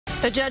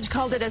The judge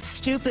called it a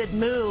stupid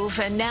move,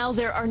 and now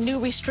there are new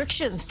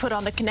restrictions put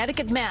on the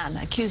Connecticut man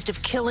accused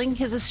of killing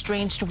his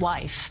estranged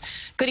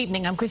wife. Good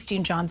evening, I'm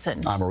Christine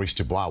Johnson. I'm Maurice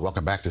Dubois.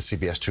 Welcome back to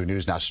CBS 2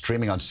 News, now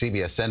streaming on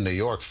CBSN New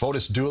York.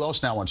 Fotis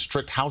Dulos now on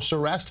strict house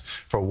arrest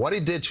for what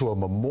he did to a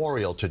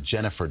memorial to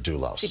Jennifer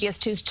Dulos. CBS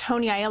 2's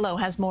Tony Aiello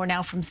has more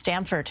now from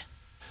Stamford.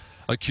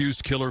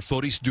 Accused killer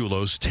Fotis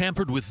Dulos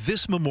tampered with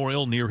this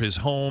memorial near his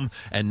home,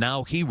 and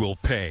now he will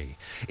pay.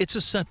 It's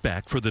a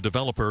setback for the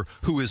developer,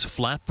 who is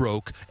flat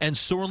broke and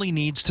sorely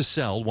needs to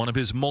sell one of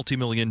his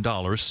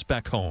multi-million-dollar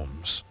spec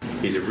homes.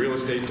 He's a real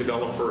estate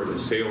developer, and the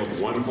sale of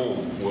one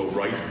home will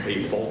right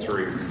a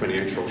faltering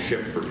financial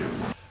ship for him.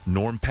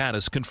 Norm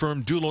Pattis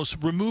confirmed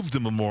Dulos removed the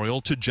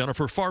memorial to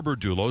Jennifer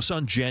Dulos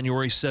on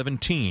January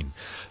 17.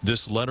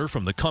 This letter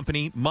from the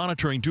company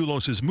monitoring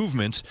Dulos's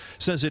movements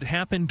says it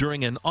happened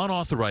during an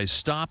unauthorized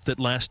stop that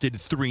lasted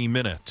 3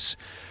 minutes.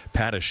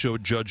 Pattis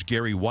showed Judge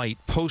Gary White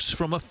posts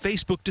from a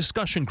Facebook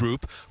discussion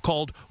group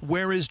called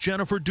Where is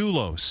Jennifer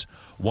Dulos?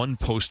 One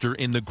poster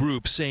in the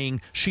group saying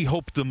she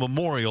hoped the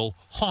memorial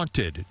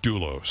haunted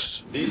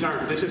Dulos.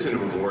 This isn't a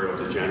memorial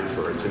to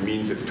Jennifer. It's a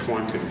means of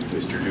taunting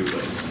Mr.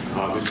 Dulos.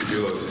 Mr.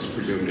 Dulos is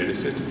presumed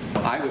innocent.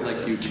 I would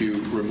like you to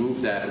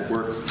remove that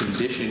work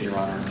condition, Your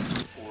Honor.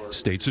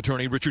 State's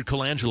Attorney Richard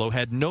Colangelo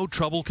had no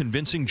trouble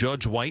convincing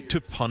Judge White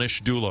to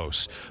punish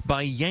Dulos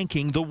by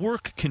yanking the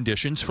work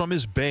conditions from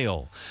his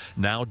bail.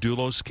 Now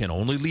Dulos can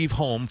only leave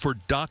home for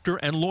doctor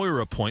and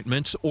lawyer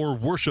appointments or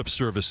worship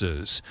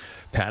services.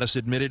 Pattis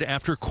admitted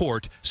after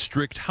court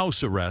strict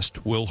house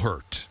arrest will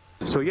hurt.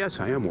 So yes,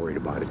 I am worried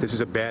about it. This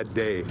is a bad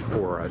day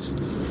for us.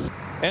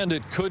 And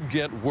it could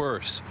get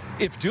worse.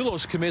 If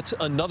Dulos commits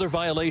another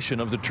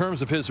violation of the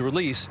terms of his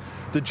release,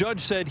 the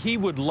judge said he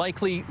would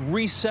likely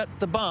reset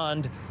the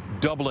bond,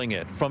 doubling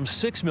it from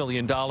 $6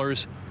 million to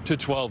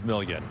 $12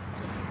 million.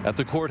 At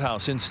the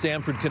courthouse in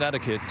Stamford,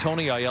 Connecticut,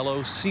 Tony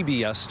Aiello,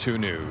 CBS 2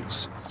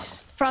 News.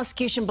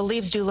 Prosecution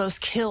believes Dulos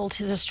killed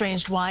his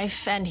estranged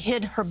wife and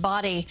hid her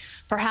body,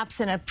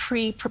 perhaps in a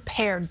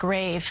pre-prepared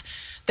grave.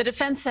 The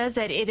defense says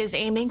that it is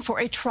aiming for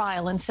a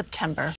trial in September.